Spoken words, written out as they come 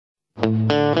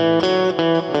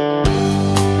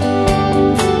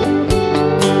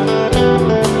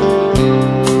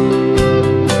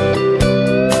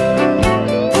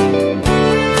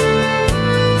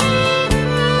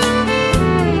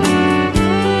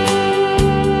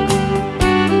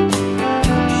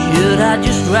I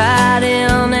just ride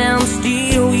in and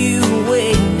steal you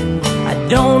away? I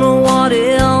don't know what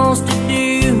else to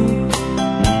do.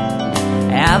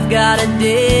 I've got a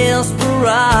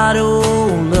desperado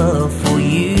love for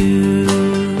you.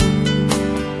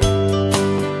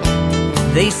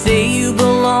 They say you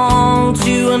belong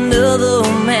to another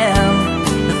man.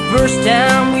 The first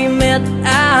time we met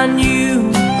I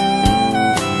knew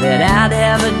that I'd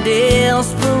have a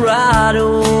desperado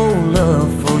love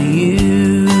for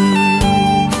you.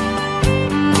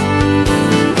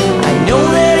 Know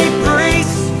that it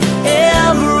breaks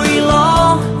every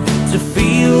law to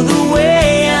feel the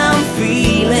way I'm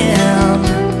feeling,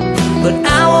 but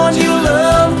I want your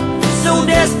love so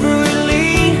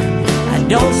desperately. I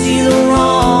don't see the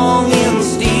wrong in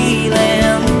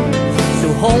stealing. So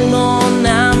hold on,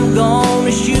 I'm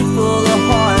gonna shoot for the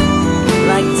heart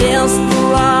like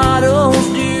desperados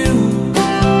do.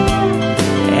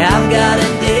 I've got a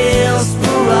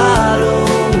desperado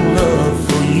love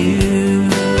for you.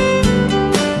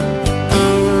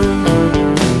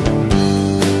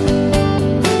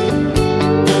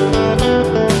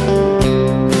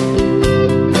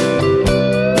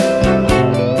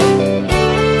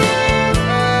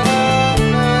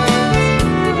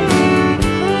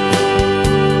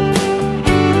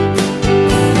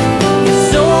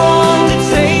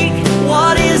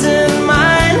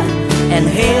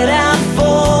 Head out